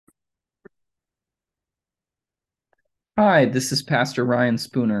Hi, this is Pastor Ryan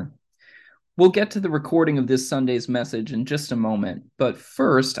Spooner. We'll get to the recording of this Sunday's message in just a moment, but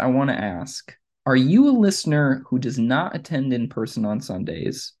first I want to ask, are you a listener who does not attend in person on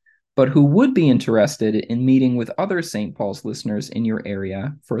Sundays, but who would be interested in meeting with other St. Paul's listeners in your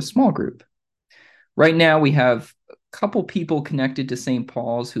area for a small group? Right now we have a couple people connected to St.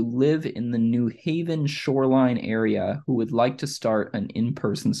 Paul's who live in the New Haven shoreline area who would like to start an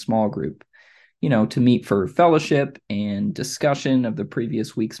in-person small group, to meet for fellowship and discussion of the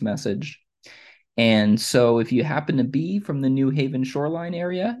previous week's message. And so if you happen to be from the New Haven shoreline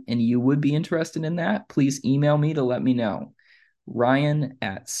area and you would be interested in that, please email me to let me know.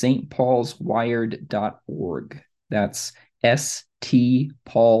 Ryan@stpaulswired.org. That's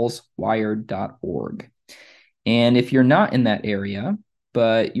stpaulswired.org. And if you're not in that area,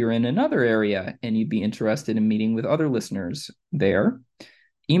 but you're in another area and you'd be interested in meeting with other listeners there,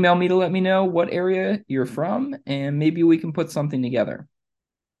 email me to let me know what area you're from, and maybe we can put something together.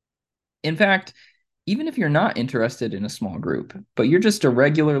 In fact, even if you're not interested in a small group, but you're just a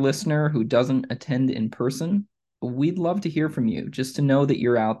regular listener who doesn't attend in person, we'd love to hear from you, just to know that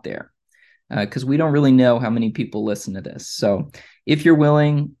you're out there, because we don't really know how many people listen to this. So if you're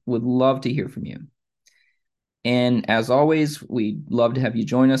willing, would love to hear from you. And as always, we'd love to have you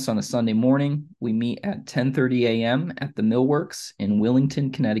join us on a Sunday morning. We meet at 10:30 a.m. at the Millworks in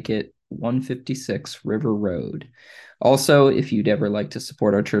Willington, Connecticut, 156 River Road. Also, if you'd ever like to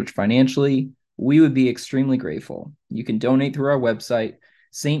support our church financially, we would be extremely grateful. You can donate through our website,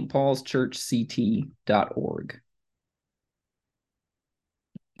 stpaulschurchct.org.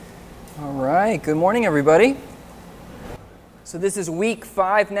 All right, good morning, everybody. So this is week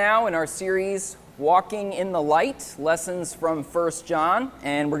 5 now in our series, Walking in the Light, lessons from 1 John,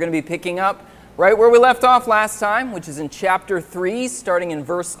 and we're going to be picking up right where we left off last time, which is in chapter 3, starting in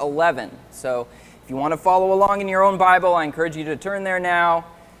verse 11. So if you want to follow along in your own Bible, I encourage you to turn there now.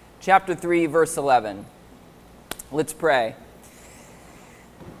 Chapter 3, verse 11. Let's pray.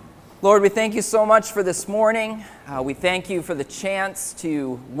 Lord, we thank you so much for this morning. We thank you for the chance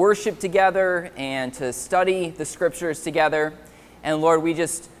to worship together and to study the Scriptures together. And Lord, we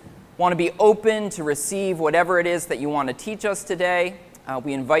just want to be open to receive whatever it is that you want to teach us today.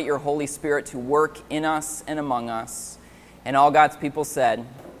 We invite your Holy Spirit to work in us and among us. And all God's people said,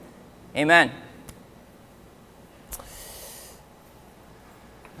 Amen.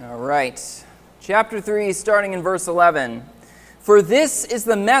 All right. Chapter 3, starting in verse 11. For this is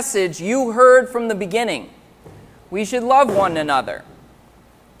the message you heard from the beginning. We should love one another.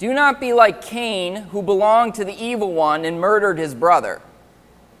 Do not be like Cain, who belonged to the evil one and murdered his brother.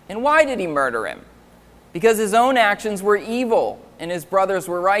 And why did he murder him? Because his own actions were evil and his brothers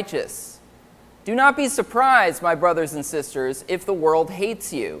were righteous. Do not be surprised, my brothers and sisters, if the world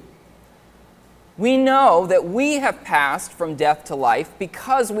hates you. We know that we have passed from death to life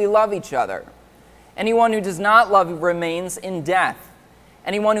because we love each other. Anyone who does not love remains in death.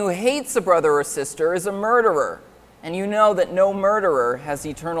 Anyone who hates a brother or sister is a murderer, and you know that no murderer has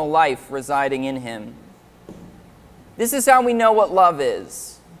eternal life residing in him. This is how we know what love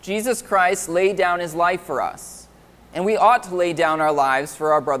is. Jesus Christ laid down his life for us, and we ought to lay down our lives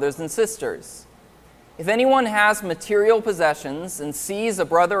for our brothers and sisters. If anyone has material possessions and sees a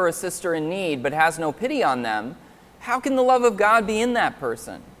brother or sister in need but has no pity on them, how can the love of God be in that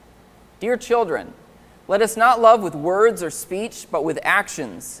person? Dear children, let us not love with words or speech, but with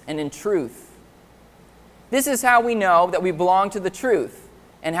actions and in truth. This is how we know that we belong to the truth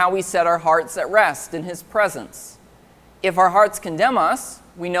and how we set our hearts at rest in his presence. If our hearts condemn us,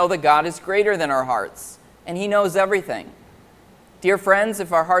 we know that God is greater than our hearts, and he knows everything. Dear friends,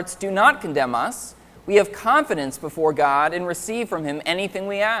 if our hearts do not condemn us, we have confidence before God and receive from him anything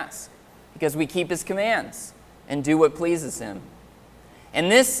we ask, because we keep his commands and do what pleases him. And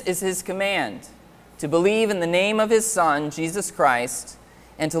this is his command, to believe in the name of his Son, Jesus Christ,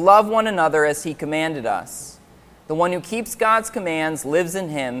 and to love one another as he commanded us. The one who keeps God's commands lives in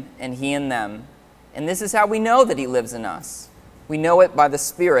him, and he in them. And this is how we know that he lives in us. We know it by the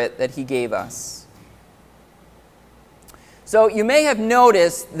Spirit that he gave us. So you may have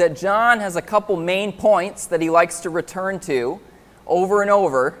noticed that John has a couple main points that he likes to return to over and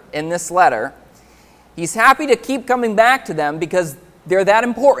over in this letter. He's happy to keep coming back to them because they're that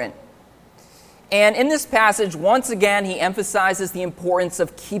important. And in this passage, once again, he emphasizes the importance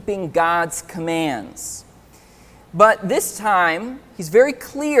of keeping God's commands. But this time, he's very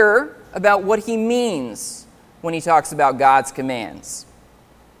clear about what he means when he talks about God's commands.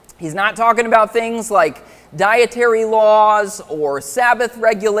 He's not talking about things like dietary laws or Sabbath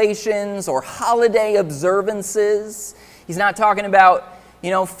regulations or holiday observances. He's not talking about,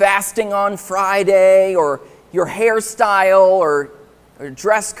 fasting on Friday or your hairstyle or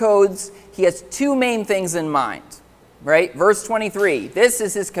dress codes. He has two main things in mind, right? Verse 23, this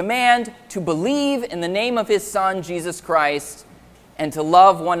is his command, to believe in the name of his Son, Jesus Christ, and to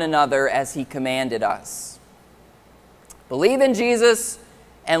love one another as he commanded us. Believe in Jesus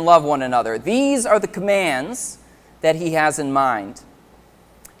and love one another. These are the commands that he has in mind.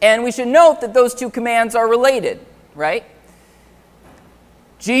 And we should note that those two commands are related, right?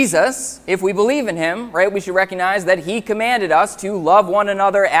 Jesus, if we believe in him, right, we should recognize that he commanded us to love one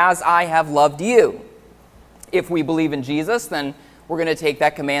another as I have loved you. If we believe in Jesus, then we're going to take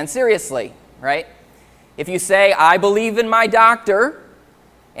that command seriously, right? If you say, I believe in my doctor,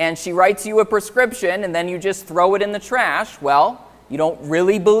 and she writes you a prescription, and then you just throw it in the trash, well, you don't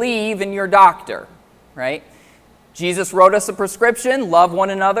really believe in your doctor, right? Jesus wrote us a prescription, love one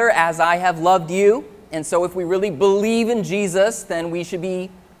another as I have loved you. And so if we really believe in Jesus, then we should be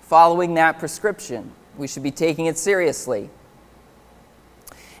following that prescription. We should be taking it seriously.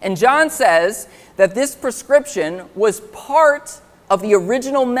 And John says that this prescription was part of the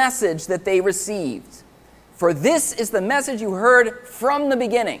original message that they received. For this is the message you heard from the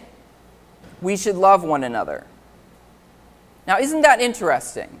beginning. We should love one another. Now, isn't that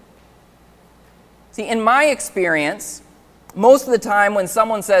interesting? See, in my experience, most of the time when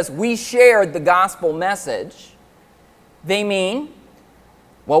someone says, we shared the gospel message, they mean,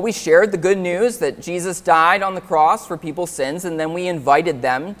 well, we shared the good news that Jesus died on the cross for people's sins, and then we invited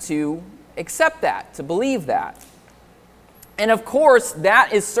them to accept that, to believe that. And of course,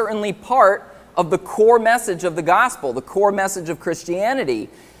 that is certainly part of the core message of the gospel, the core message of Christianity.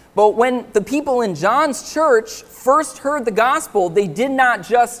 But when the people in John's church first heard the gospel, they did not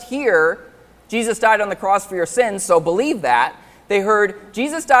just hear, Jesus died on the cross for your sins, so believe that. They heard,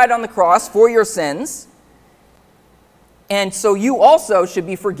 Jesus died on the cross for your sins, and so you also should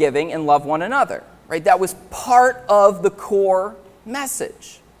be forgiving and love one another. Right? That was part of the core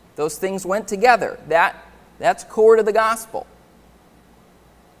message. Those things went together. That's core to the gospel.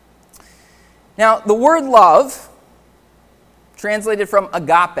 Now, the word love, translated from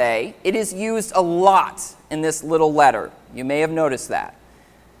agape, it is used a lot in this little letter. You may have noticed that.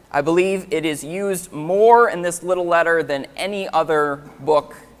 I believe it is used more in this little letter than any other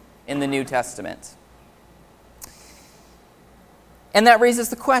book in the New Testament. And that raises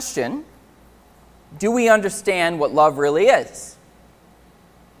the question, do we understand what love really is?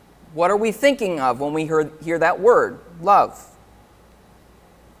 What are we thinking of when we hear that word, love?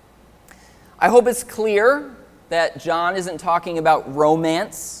 I hope it's clear that John isn't talking about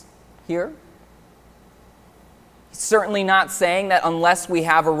romance here. He's certainly not saying that unless we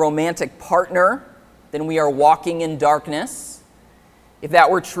have a romantic partner, then we are walking in darkness. If that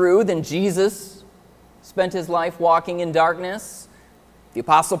were true, then Jesus spent his life walking in darkness. The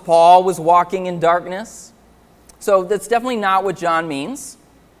Apostle Paul was walking in darkness. So that's definitely not what John means.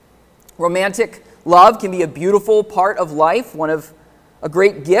 Romantic love can be a beautiful part of life, a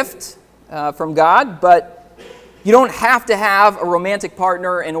great gift from God, but you don't have to have a romantic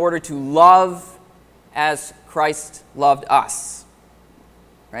partner in order to love as Christ loved us,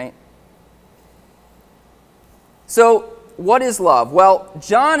 right? So, what is love? Well,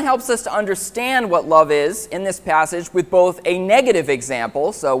 John helps us to understand what love is in this passage with both a negative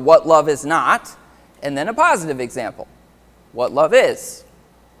example, so what love is not, and then a positive example, what love is.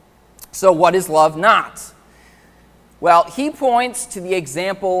 So, what is love not? Well, he points to the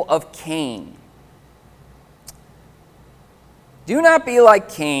example of Cain. Do not be like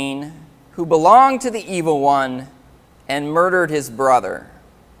Cain, who belonged to the evil one and murdered his brother.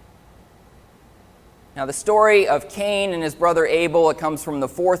 Now, the story of Cain and his brother Abel, it comes from the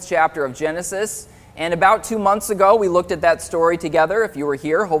 4th chapter of Genesis. And about 2 months ago, we looked at that story together. If you were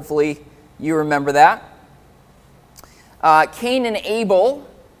here, hopefully you remember that. Cain and Abel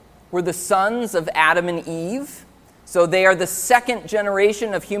were the sons of Adam and Eve. So they are the second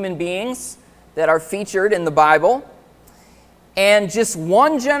generation of human beings that are featured in the Bible. And just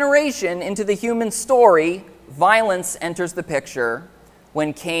one generation into the human story, violence enters the picture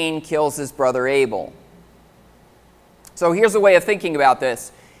when Cain kills his brother Abel. So here's a way of thinking about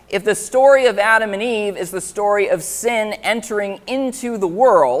this. If the story of Adam and Eve is the story of sin entering into the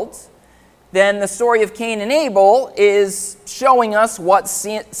world, then the story of Cain and Abel is showing us what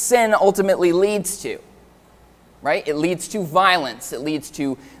sin ultimately leads to. Right? It leads to violence. It leads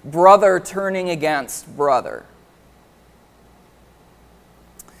to brother turning against brother.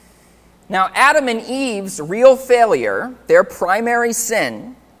 Now, Adam and Eve's real failure, their primary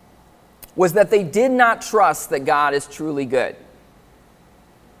sin, was that they did not trust that God is truly good.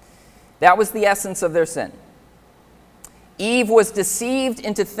 That was the essence of their sin. Eve was deceived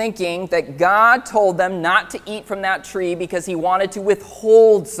into thinking that God told them not to eat from that tree because he wanted to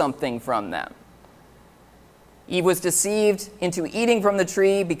withhold something from them. Eve was deceived into eating from the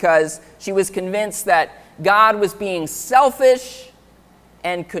tree because she was convinced that God was being selfish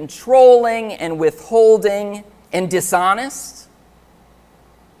and controlling and withholding and dishonest.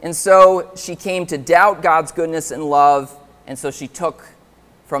 And so she came to doubt God's goodness and love, and so she took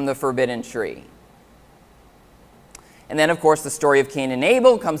from the forbidden tree. And then, of course, the story of Cain and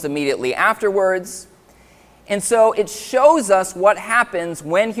Abel comes immediately afterwards. And so it shows us what happens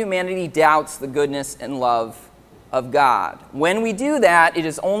when humanity doubts the goodness and love of God. When we do that, it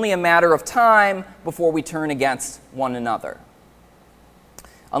is only a matter of time before we turn against one another.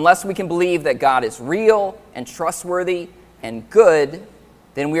 Unless we can believe that God is real and trustworthy and good,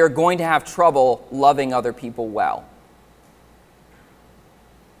 then we are going to have trouble loving other people well.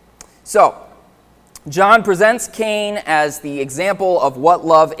 So, John presents Cain as the example of what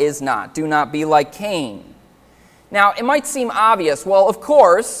love is not. Do not be like Cain. Now, it might seem obvious. Well, of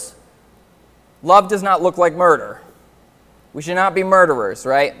course, love does not look like murder. We should not be murderers,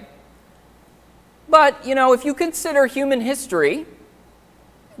 right? But, if you consider human history,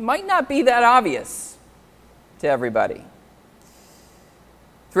 it might not be that obvious to everybody.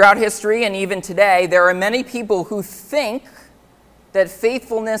 Throughout history and even today, there are many people who think that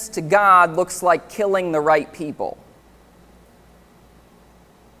faithfulness to God looks like killing the right people.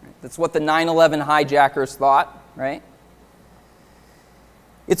 That's what the 9/11 hijackers thought, right?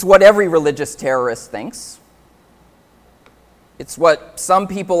 It's what every religious terrorist thinks. It's what some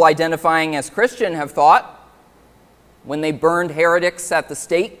people identifying as Christian have thought when they burned heretics at the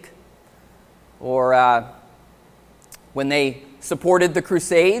stake, or when they supported the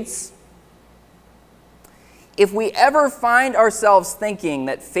Crusades. If we ever find ourselves thinking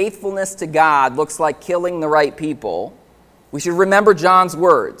that faithfulness to God looks like killing the right people, we should remember John's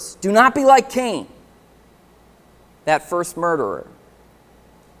words. Do not be like Cain, that first murderer.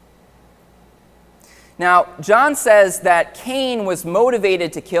 Now, John says that Cain was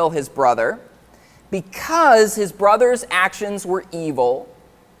motivated to kill his brother because his brother's actions were evil,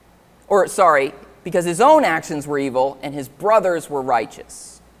 because his own actions were evil and his brothers were righteous.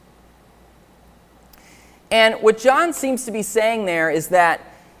 And what John seems to be saying there is that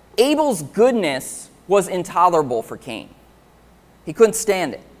Abel's goodness was intolerable for Cain. He couldn't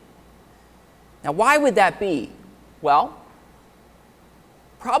stand it. Now, why would that be? Well,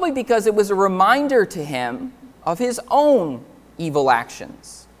 probably because it was a reminder to him of his own evil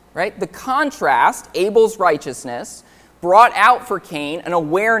actions, right? The contrast, Abel's righteousness, brought out for Cain an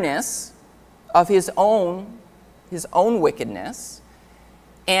awareness of his own wickedness,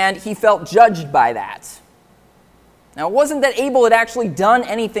 and he felt judged by that. Now, it wasn't that Abel had actually done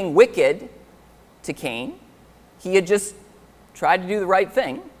anything wicked to Cain. He had just tried to do the right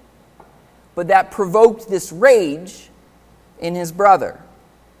thing. But that provoked this rage in his brother.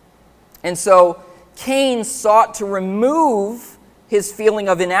 And so Cain sought to remove his feeling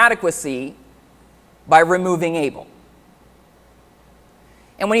of inadequacy by removing Abel.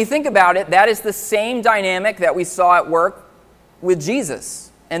 And when you think about it, that is the same dynamic that we saw at work with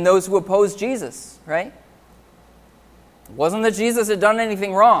Jesus and those who opposed Jesus, right? It wasn't that Jesus had done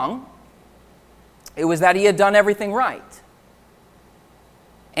anything wrong. It was that he had done everything right.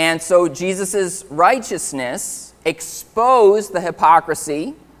 And so Jesus' righteousness exposed the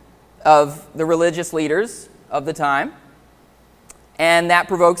hypocrisy of the religious leaders of the time. And that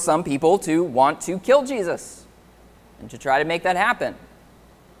provoked some people to want to kill Jesus and to try to make that happen.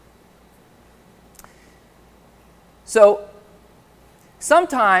 So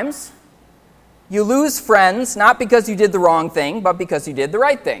sometimes you lose friends not because you did the wrong thing, but because you did the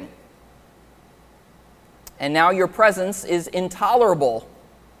right thing. And now your presence is intolerable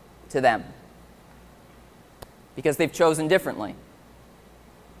to them because they've chosen differently.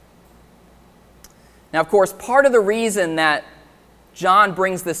 Now, of course, part of the reason that John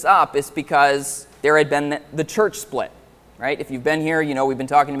brings this up is because there had been the church split, right? If you've been here, we've been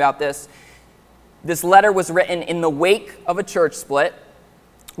talking about this. This letter was written in the wake of a church split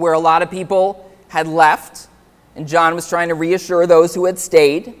where a lot of people had left, and John was trying to reassure those who had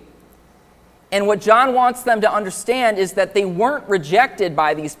stayed. And what John wants them to understand is that they weren't rejected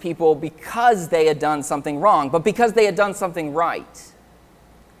by these people because they had done something wrong, but because they had done something right.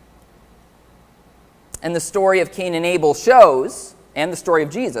 And the story of Cain and Abel shows, and the story of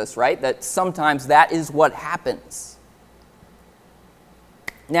Jesus, right, that sometimes that is what happens.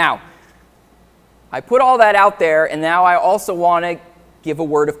 Now, I put all that out there, and now I also want to give a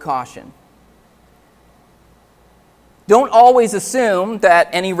word of caution. Don't always assume that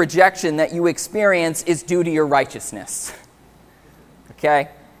any rejection that you experience is due to your righteousness, Okay?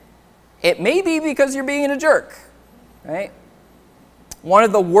 It may be because you're being a jerk, right? One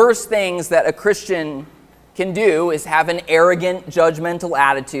of the worst things that a Christian can do is have an arrogant, judgmental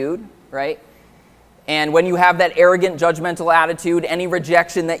attitude, right? And when you have that arrogant, judgmental attitude, any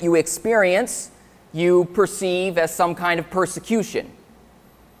rejection that you experience, you perceive as some kind of persecution.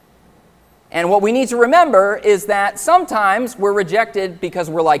 And what we need to remember is that sometimes we're rejected because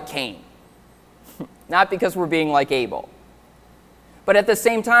we're like Cain, not because we're being like Abel. But at the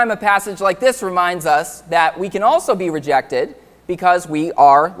same time, a passage like this reminds us that we can also be rejected because we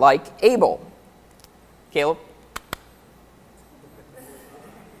are like Abel. Caleb?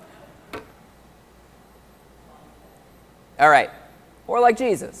 All right. Or like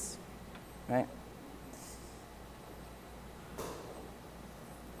Jesus, right?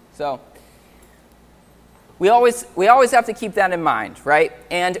 So we always have to keep that in mind, right?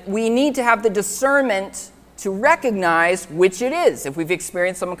 And we need to have the discernment to recognize which it is if we've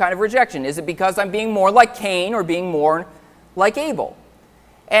experienced some kind of rejection. Is it because I'm being more like Cain or being more like Abel?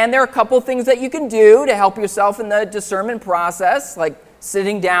 And there are a couple things that you can do to help yourself in the discernment process, like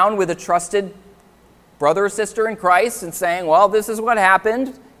sitting down with a trusted brother or sister in Christ and saying, well, this is what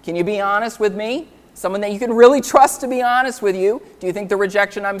happened. Can you be honest with me? Someone that you can really trust to be honest with you. Do you think the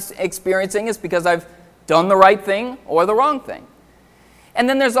rejection I'm experiencing is because I've done the right thing or the wrong thing? And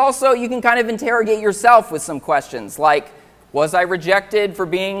then there's also, you can kind of interrogate yourself with some questions like, was I rejected for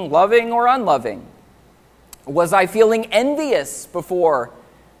being loving or unloving? Was I feeling envious before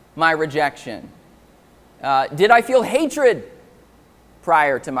my rejection? Did I feel hatred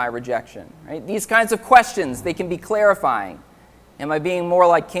prior to my rejection? Right? These kinds of questions, they can be clarifying. Am I being more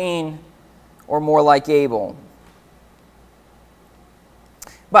like Cain or more like Abel?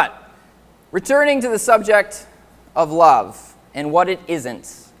 But returning to the subject of love and what it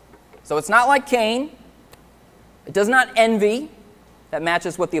isn't. So it's not like Cain. It does not envy. That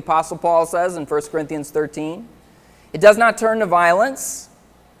matches what the Apostle Paul says in 1 Corinthians 13. It does not turn to violence.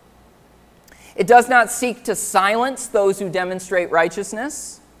 It does not seek to silence those who demonstrate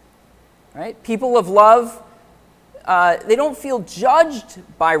righteousness. Right? People of love, they don't feel judged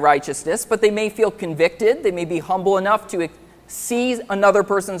by righteousness, but they may feel convicted. They may be humble enough to see another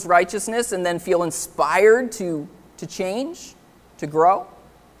person's righteousness and then feel inspired to change, to grow.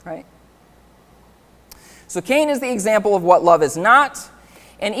 Right? So Cain is the example of what love is not.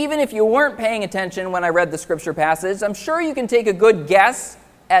 And even if you weren't paying attention when I read the scripture passage, I'm sure you can take a good guess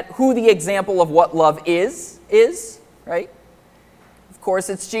at who the example of what love is, right? Of course,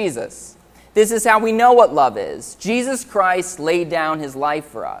 it's Jesus. This is how we know what love is. Jesus Christ laid down his life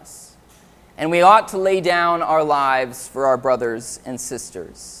for us. And we ought to lay down our lives for our brothers and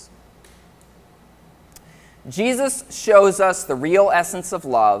sisters. Jesus shows us the real essence of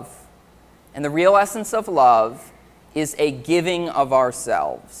love. And the real essence of love is a giving of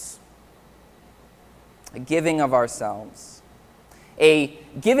ourselves. A giving of ourselves. A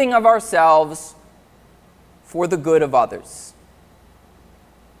giving of ourselves for the good of others.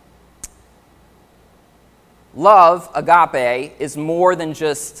 Love, agape, is more than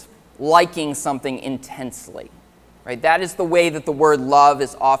just liking something intensely. Right? That is the way that the word love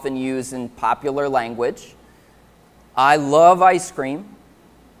is often used in popular language. I love ice cream,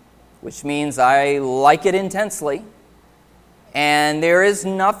 which means I like it intensely. And there is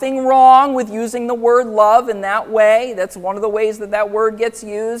nothing wrong with using the word love in that way. That's one of the ways that that word gets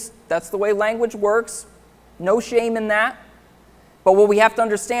used. That's the way language works. No shame in that. But what we have to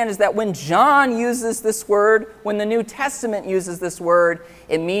understand is that when John uses this word, when the New Testament uses this word,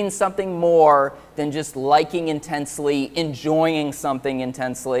 it means something more than just liking intensely, enjoying something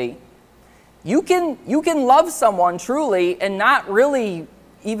intensely. You can love someone truly and not really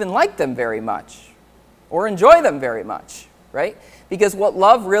even like them very much or enjoy them very much, right? Because what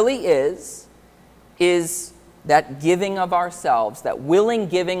love really is that giving of ourselves, that willing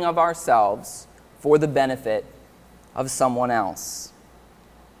giving of ourselves for the benefit of someone else.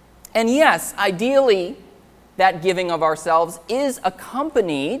 And yes, ideally, that giving of ourselves is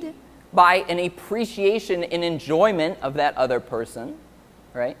accompanied by an appreciation and enjoyment of that other person,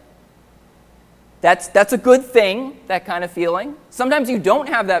 right? That's a good thing, that kind of feeling. Sometimes you don't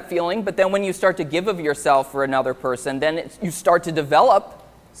have that feeling, but then when you start to give of yourself for another person, then you start to develop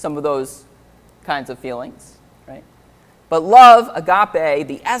some of those kinds of feelings, right? But love, agape,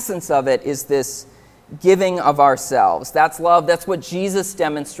 the essence of it is this giving of ourselves. That's love. That's what Jesus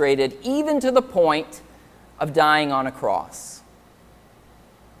demonstrated, even to the point of dying on a cross.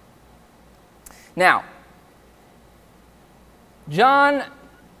 Now, John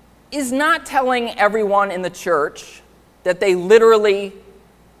is not telling everyone in the church that they literally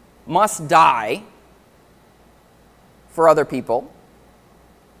must die for other people.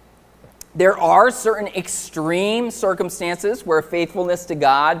 There are certain extreme circumstances where faithfulness to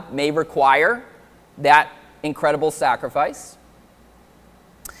God may require that incredible sacrifice.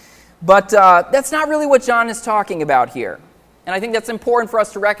 But that's not really what John is talking about here. And I think that's important for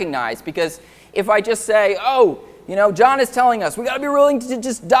us to recognize, because if I just say, oh, John is telling us we got to be willing to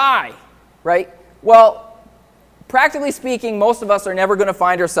just die, right? Well, practically speaking, most of us are never going to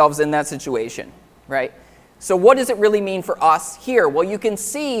find ourselves in that situation, right? So what does it really mean for us here? Well, you can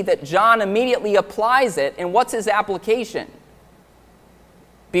see that John immediately applies it, and what's his application?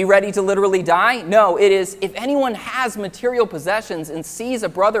 Be ready to literally die? No, it is, if anyone has material possessions and sees a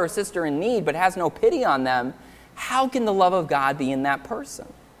brother or sister in need but has no pity on them, how can the love of God be in that person?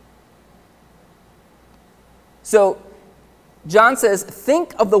 So John says,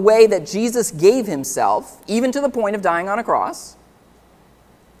 think of the way that Jesus gave himself, even to the point of dying on a cross.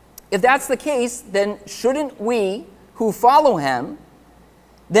 If that's the case, then shouldn't we, who follow him,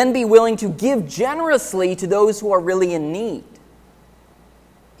 then be willing to give generously to those who are really in need?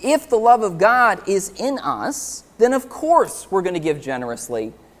 If the love of God is in us, then of course we're going to give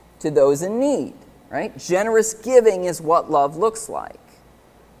generously to those in need, right? Generous giving is what love looks like.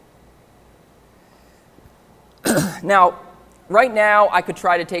 Now, right now, I could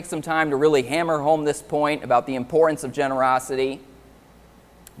try to take some time to really hammer home this point about the importance of generosity.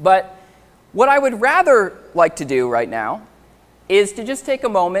 But what I would rather like to do right now is to just take a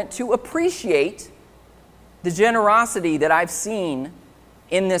moment to appreciate the generosity that I've seen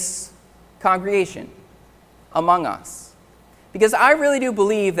in this congregation among us. Because I really do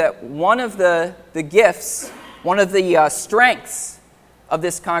believe that one of the gifts, one of the strengths of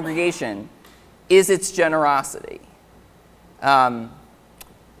this congregation is its generosity.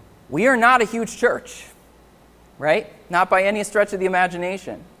 We are not a huge church, right? Not by any stretch of the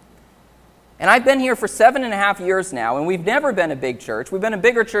imagination. And I've been here for 7.5 years now, and we've never been a big church. We've been a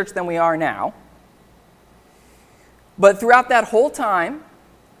bigger church than we are now. But throughout that whole time,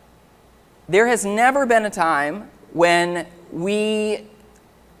 there has never been a time when we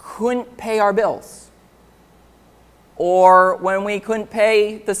couldn't pay our bills, or when we couldn't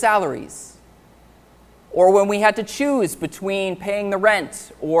pay the salaries, or when we had to choose between paying the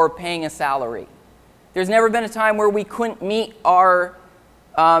rent or paying a salary. There's never been a time where we couldn't meet our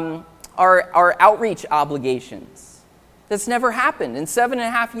outreach obligations. That's never happened in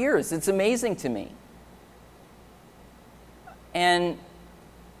 7.5 years. It's amazing to me. And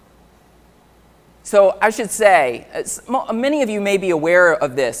so I should say, many of you may be aware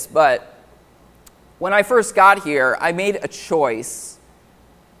of this, but when I first got here, I made a choice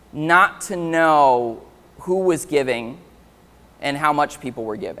not to know who was giving and how much people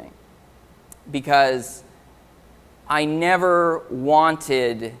were giving, because I never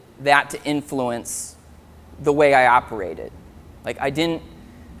wanted that to influence the way I operated. Like I didn't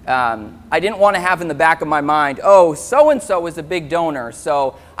want to have in the back of my mind, oh, so-and-so is a big donor,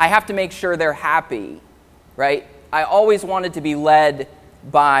 so I have to make sure they're happy, right? I always wanted to be led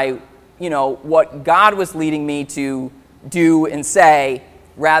by, what God was leading me to do and say,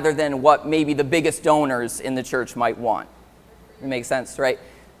 rather than what maybe the biggest donors in the church might want. It makes sense, right?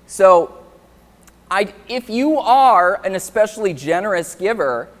 So if you are an especially generous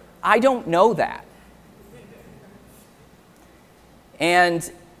giver, I don't know that. And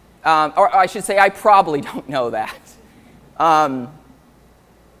or I should say, I probably don't know that.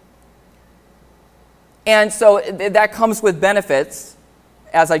 And so that comes with benefits,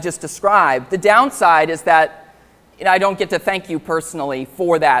 as I just described. The downside is that I don't get to thank you personally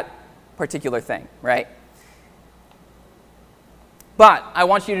for that particular thing, right? But I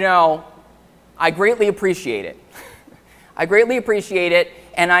want you to know I greatly appreciate it. I greatly appreciate it,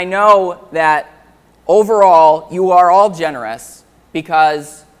 and I know that overall you are all generous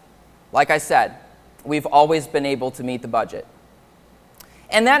because, like I said, we've always been able to meet the budget.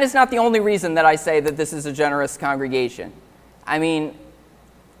 And that is not the only reason that I say that this is a generous congregation. I mean,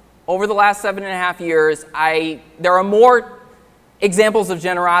 over the last 7.5 years, there are more examples of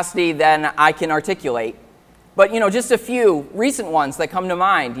generosity than I can articulate. But, just a few recent ones that come to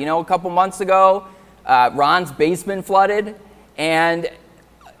mind. A couple months ago, Ron's basement flooded, and,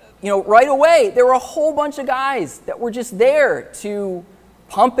 right away, there were a whole bunch of guys that were just there to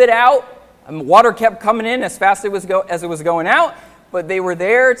pump it out. Water kept coming in as fast as it was going out, but they were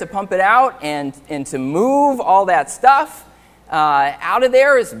there to pump it out and to move all that stuff out of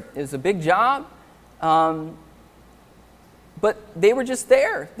there is a big job. But they were just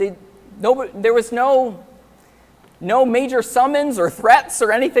there. There was no major summons or threats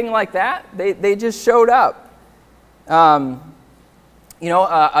or anything like that. They just showed up.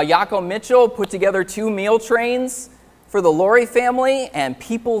 Ayako Mitchell put together 2 meal trains for the Laurie family and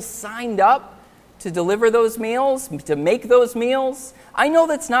people signed up to deliver those meals, to make those meals. I know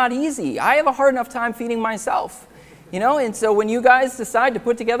that's not easy. I have a hard enough time feeding myself, and so when you guys decide to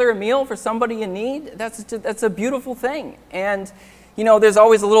put together a meal for somebody in need, that's a beautiful thing. And there's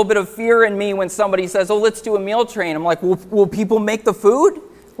always a little bit of fear in me when somebody says, "Oh, let's do a meal train." I'm like, will people make the food?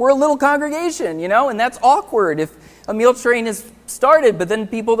 We're a little congregation, and that's awkward if a meal train is started, but then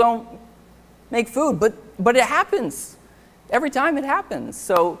people don't make food. But it happens. Every time it happens.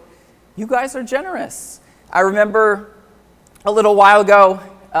 So you guys are generous. I remember a little while ago,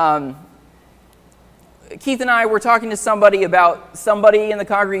 Keith and I were talking to somebody about somebody in the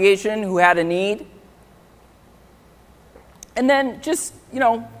congregation who had a need. And then just,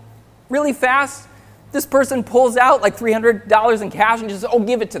 really fast, this person pulls out like $300 in cash and just,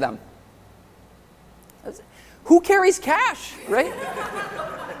 give it to them. Who carries cash, right?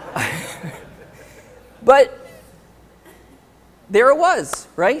 But there it was,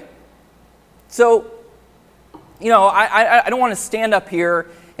 right? So, I don't want to stand up here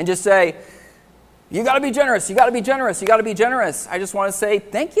and just say, you got to be generous, you got to be generous, you got to be generous. I just want to say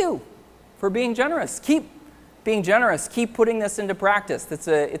thank you for being generous. Keep being generous. Keep putting this into practice.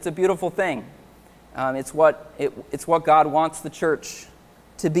 It's a beautiful thing. It's what God wants the church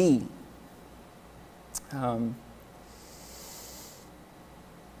to be. All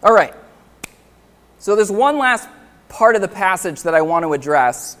right. So there's one last part of the passage that I want to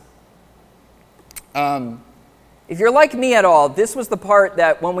address. If you're like me at all, this was the part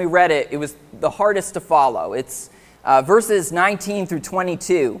that when we read it, it was the hardest to follow. It's verses 19 through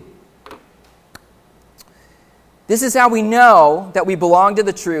 22. This is how we know that we belong to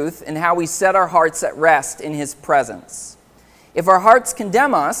the truth and how we set our hearts at rest in His presence. If our hearts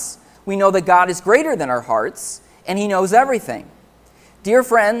condemn us, we know that God is greater than our hearts, and He knows everything. Dear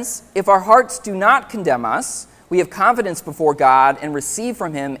friends, if our hearts do not condemn us, we have confidence before God and receive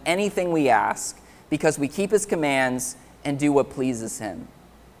from Him anything we ask, because we keep His commands and do what pleases Him.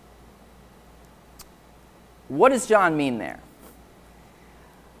 What does John mean there?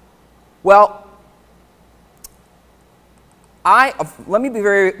 Well, let me be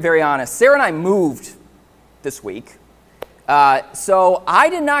very, very honest. Sarah and I moved this week, so I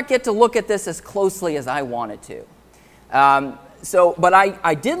did not get to look at this as closely as I wanted to. But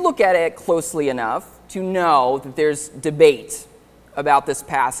I did look at it closely enough to know that there's debate about this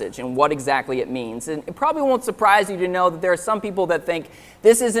passage and what exactly it means. And it probably won't surprise you to know that there are some people that think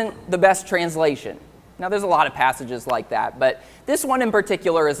this isn't the best translation. Now, there's a lot of passages like that, but this one in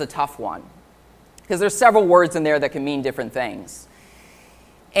particular is a tough one because there's several words in there that can mean different things.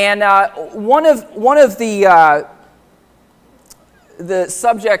 And one of the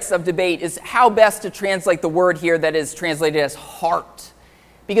subjects of debate is how best to translate the word here that is translated as heart.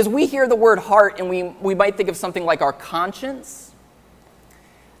 Because we hear the word heart and we might think of something like our conscience.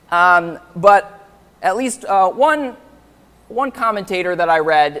 But at least one commentator that I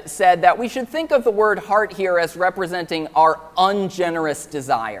read said that we should think of the word heart here as representing our ungenerous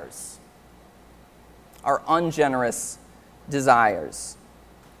desires. Our ungenerous desires.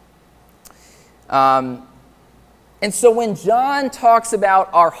 And so when John talks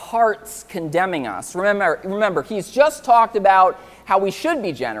about our hearts condemning us, remember, he's just talked about how we should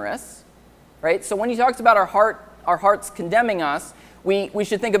be generous, right? So when he talks about our hearts condemning us, we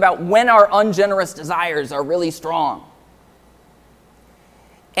should think about when our ungenerous desires are really strong.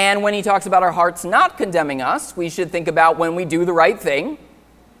 And when he talks about our hearts not condemning us, we should think about when we do the right thing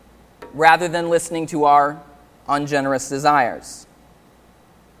rather than listening to our ungenerous desires.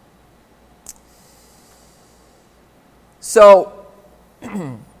 So,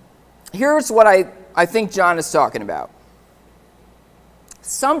 here's what I think John is talking about.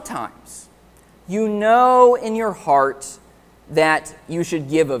 Sometimes you know in your heart that you should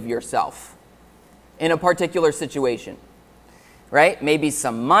give of yourself in a particular situation, right? Maybe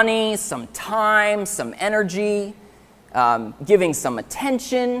some money, some time, some energy, giving some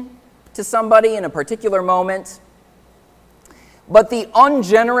attention to somebody in a particular moment. But the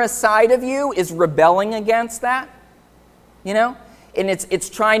ungenerous side of you is rebelling against that, and it's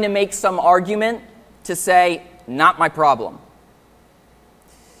trying to make some argument to say, not my problem.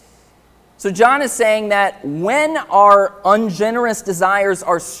 So John is saying that when our ungenerous desires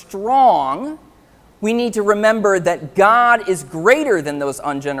are strong, we need to remember that God is greater than those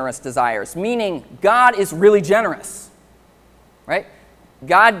ungenerous desires, meaning God is really generous, right?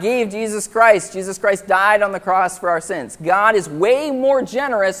 God gave Jesus Christ. Jesus Christ died on the cross for our sins. God is way more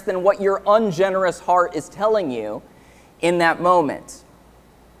generous than what your ungenerous heart is telling you in that moment.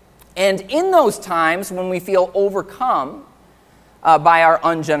 And in those times when we feel overcome by our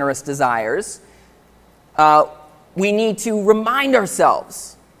ungenerous desires, we need to remind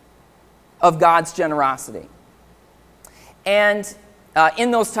ourselves of God's generosity. And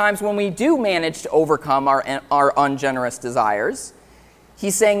in those times when we do manage to overcome our ungenerous desires,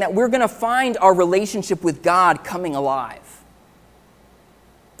 he's saying that we're going to find our relationship with God coming alive.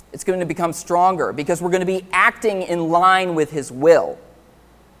 It's going to become stronger because we're going to be acting in line with his will.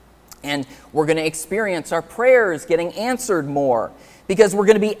 And we're going to experience our prayers getting answered more because we're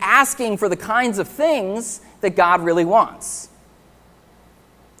going to be asking for the kinds of things that God really wants.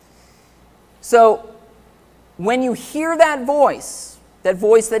 So, when you hear that voice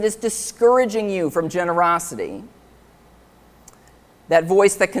that is discouraging you from generosity, that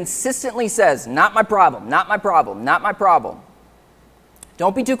voice that consistently says, not my problem, not my problem, not my problem,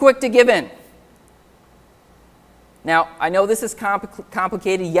 don't be too quick to give in. Now, I know this is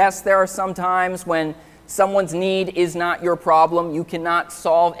complicated. Yes, there are some times when someone's need is not your problem. You cannot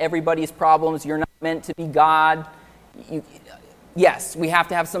solve everybody's problems. You're not meant to be God. Yes, we have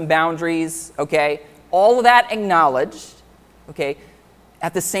to have some boundaries, okay? All of that acknowledged, okay?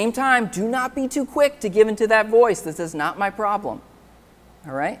 At the same time, do not be too quick to give into that voice that says, not my problem,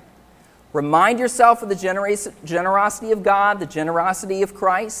 all right? Remind yourself of the generosity of God, the generosity of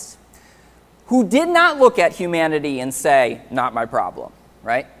Christ, who did not look at humanity and say, not my problem,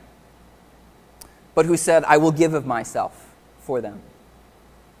 right? But who said, I will give of myself for them.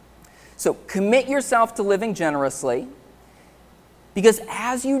 So commit yourself to living generously, because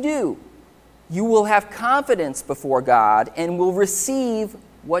as you do, you will have confidence before God and will receive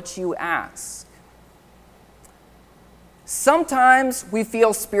what you ask. Sometimes we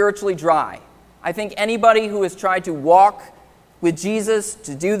feel spiritually dry. I think anybody who has tried to walk with Jesus,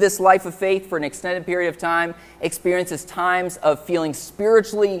 to do this life of faith for an extended period of time, experiences times of feeling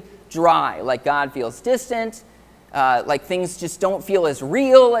spiritually dry, like God feels distant, like things just don't feel as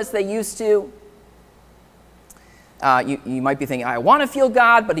real as they used to. You might be thinking, I want to feel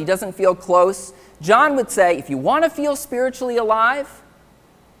God, but he doesn't feel close. John would say, if you want to feel spiritually alive,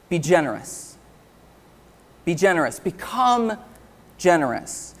 be generous. Be generous. Become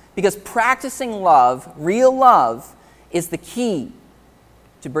generous. Because practicing love, real love, is the key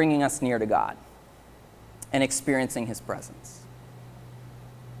to bringing us near to God and experiencing his presence.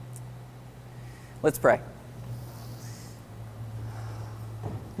 Let's pray.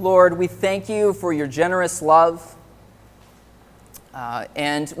 Lord, we thank you for your generous love.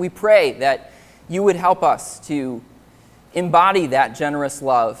 And we pray that you would help us to embody that generous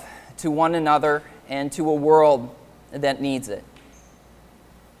love to one another and to a world that needs it.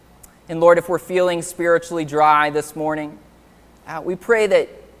 And Lord, if we're feeling spiritually dry this morning, we pray that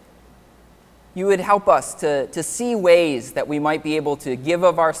you would help us to see ways that we might be able to give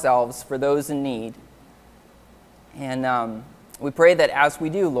of ourselves for those in need. And we pray that as we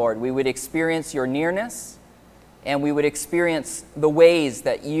do, Lord, we would experience your nearness, and we would experience the ways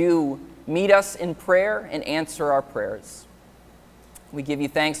that you meet us in prayer and answer our prayers. We give you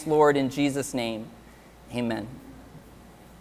thanks, Lord, in Jesus' name. Amen.